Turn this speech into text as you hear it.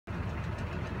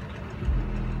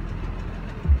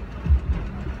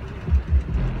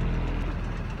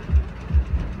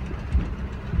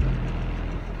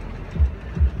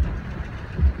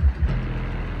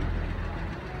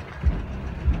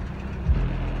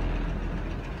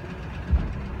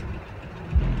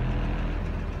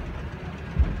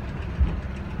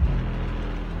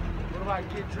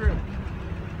might get dripped.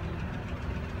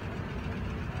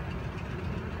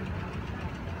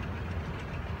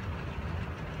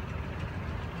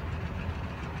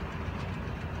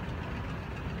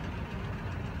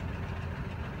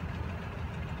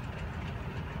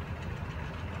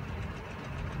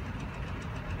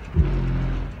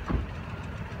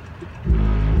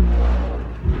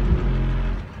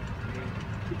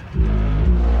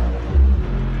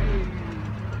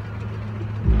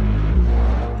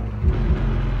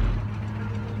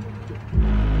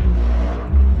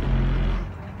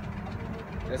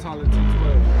 That's all it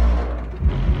 212.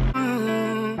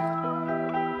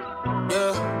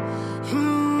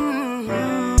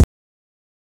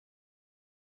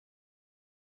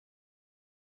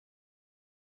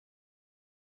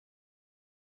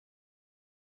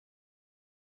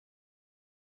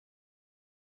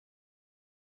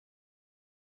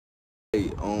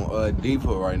 On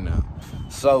Depot right now.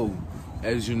 So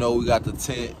as you know, we got the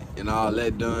tent and all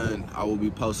that done. I will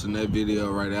be posting that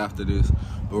video right after this,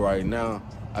 but right now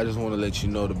I just want to let you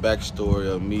know the backstory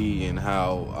of me and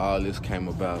how all this came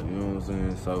about, you know what I'm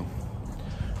saying? So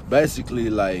basically,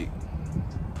 like,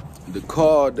 the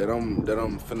car that I'm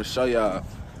finna show y'all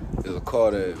is a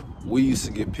car that we used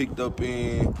to get picked up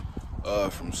in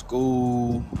from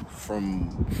school,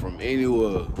 from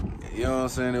anywhere. You know what I'm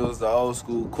saying? It was the old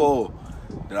school car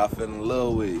that I fell in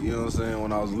love with, you know what I'm saying,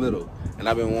 when I was little. And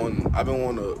I've been wanting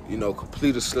to, you know,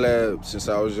 complete a slab since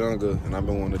I was younger, and I've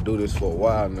been wanting to do this for a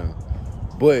while now.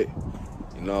 But,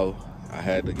 you know, I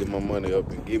had to get my money up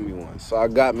and get me one. So I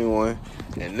got me one,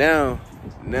 and now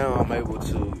I'm able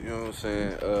to, you know what I'm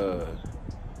saying,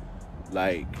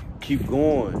 like, keep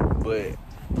going. But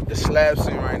the slab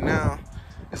scene right now,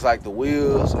 it's like the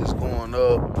wheels is going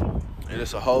up, and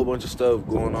it's a whole bunch of stuff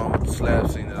going on with the slab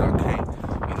scene that I can't,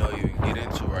 you know, even get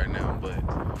into right now. But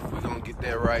we're gonna get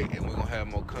that right, and we're gonna have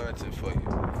more content for you.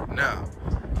 Now,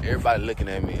 everybody looking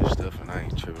at me and stuff, and I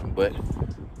ain't tripping, but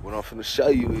what I'm finna show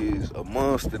you is a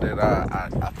monster that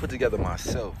I put together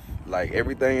myself. Like,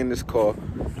 everything in this car,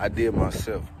 I did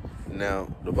myself. Now,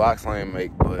 the box I ain't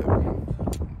make, but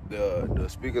the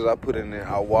speakers I put in there,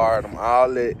 I wired them,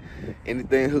 all that,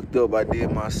 anything hooked up, I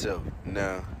did myself.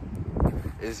 Now,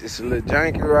 it's a little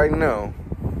janky right now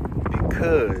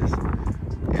because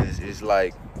it's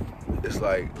like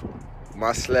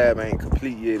my slab ain't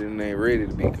complete yet and ain't ready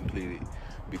to be completed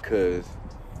because,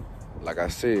 like I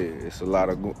said, it's a lot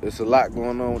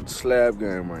going on with the slab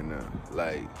game right now.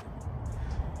 Like,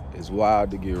 it's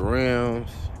wild to get rims,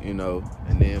 you know,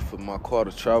 and then for my car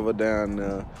to travel down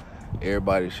there,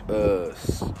 everybody's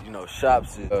you know,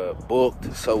 shops is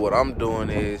booked. So what I'm doing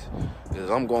is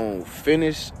I'm gonna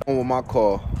finish going with my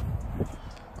car.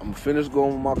 I'm gonna finish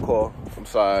going with my car. I'm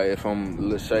sorry if I'm a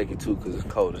little shaky too, cause it's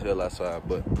cold as hell outside,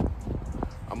 but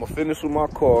I'm gonna finish with my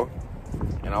car.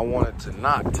 And I want it to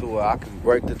knock to where I can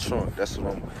break the trunk. That's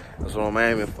what I'm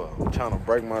aiming for. I'm trying to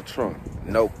break my trunk.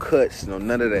 No cuts, no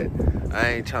none of that.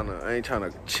 I ain't trying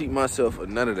to cheat myself or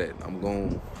none of that. I'm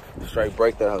going to straight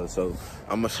break that hoe. So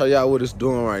I'm gonna show y'all what it's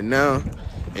doing right now,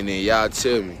 and then y'all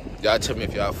tell me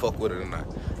if y'all fuck with it or not.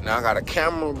 Now I got a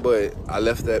camera, but I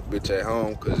left that bitch at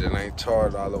home because it ain't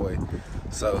charged all the way.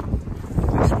 So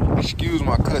excuse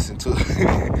my cussing too.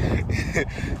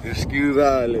 Excuse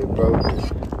all that, bro.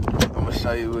 I'm gonna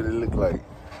show you what it look like.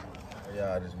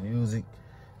 Y'all, this music.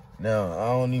 Now, I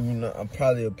don't even know. I'm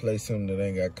probably gonna play something that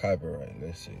ain't got copyright.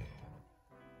 Let's see.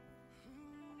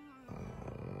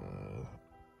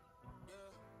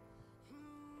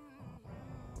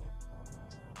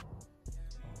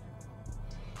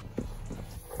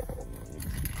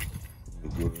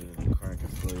 Go ahead and crank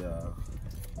it for y'all.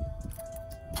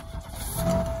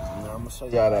 Now, I'm gonna show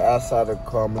y'all the outside of the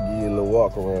car. I'm gonna give you a little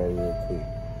walk around real quick.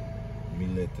 Let me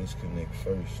let this connect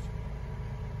first.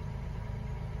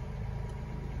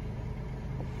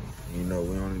 You know,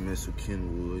 we only mess with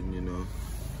Kenwood, you know.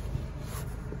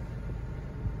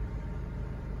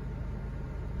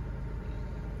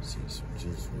 See some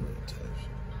juice wood type shit.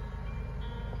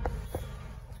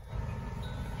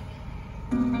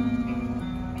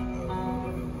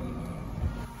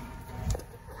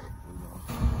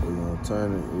 We're gonna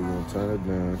turn it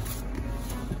down.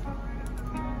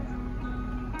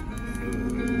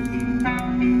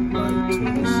 Like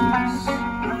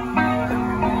 26.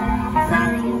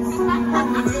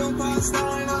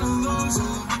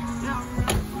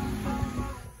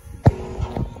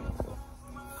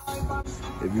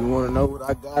 If you want to know what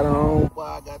I got on, boy,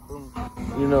 I got them,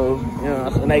 you know,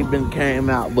 and they been came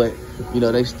out, but, you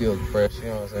know, they still fresh, you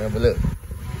know what I'm saying? But look,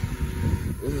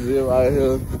 this is it right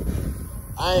here.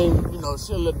 I ain't, you know,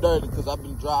 shit a little dirty because I've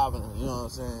been driving, you know what I'm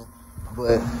saying?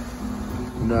 But,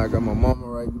 you know, I got my mama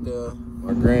right there.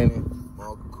 my granny, my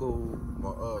Uncle Cool,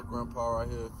 my grandpa right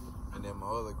here, and then my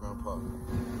other grandpa.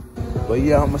 But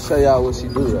yeah, I'm gonna show y'all what she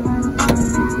do though.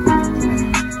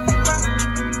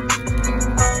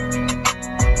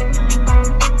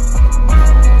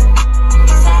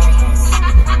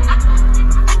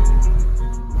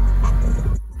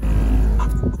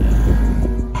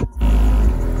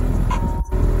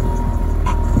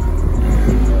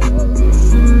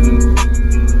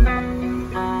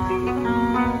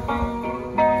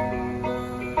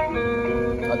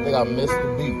 I think I missed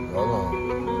the beat. Hold on.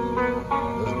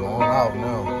 It's going out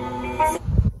now.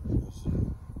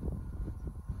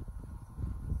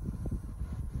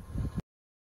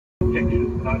 Injections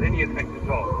without any effect at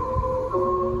all.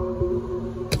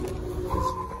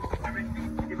 I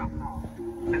refuse to give up now.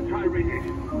 And try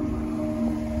radiation.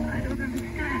 I don't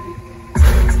understand.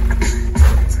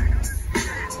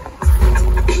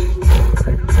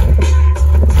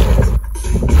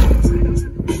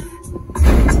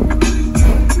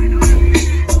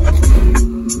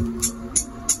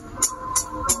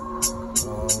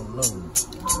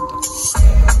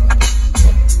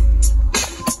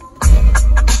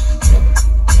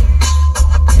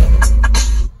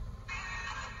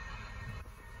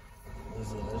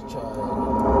 Let's try it.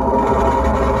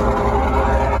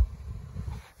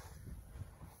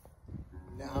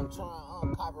 Now I'm trying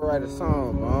to copyright a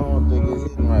song, but I don't think it's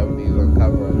hitting right with me on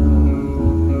copyright a song.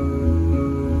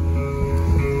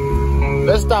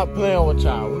 Let's stop playing with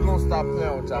y'all. We're gonna stop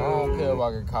playing with y'all. I don't care if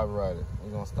I get copyrighted.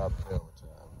 We're gonna stop playing with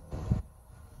y'all.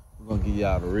 We're gonna give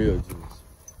y'all the real juice.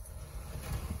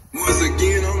 Once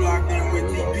again, I'm locked in with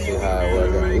We're gonna see how it work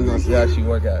out. We're gonna see how she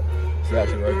work out. See how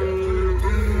she work out.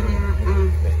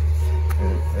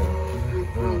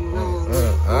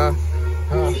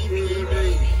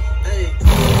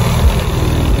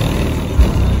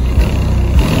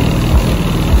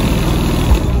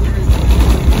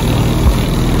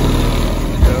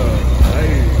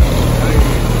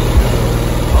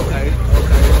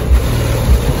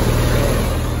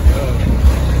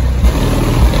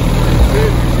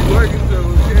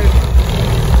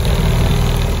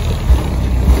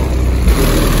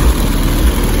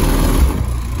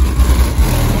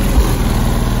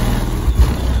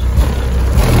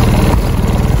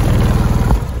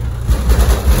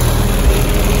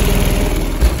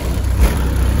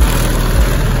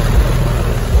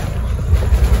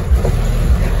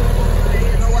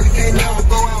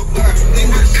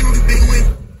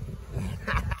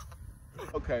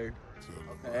 Okay,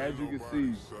 as you can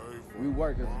see, we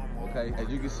working some, okay? As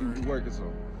you can see, we working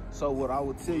some. So what I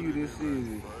would tell you this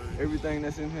is, everything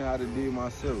that's in here I done did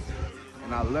myself.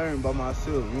 And I learned by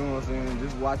myself, you know what I'm saying?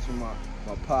 Just watching my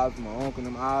pops, my uncle,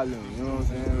 them all them, you know what I'm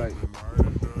saying? Like,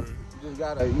 you just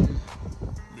gotta,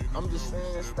 I'm just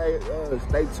saying,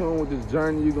 stay tuned with this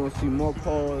journey. You're gonna see more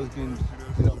cars getting,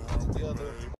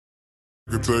 together.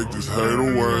 I can take this hate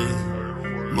away.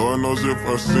 Lord knows if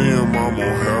I see him, I'm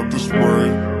gonna have to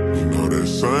spray. You know that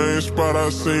same spot I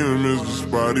see him is the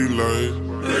spot he laid.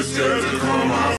 Let's get it, come on.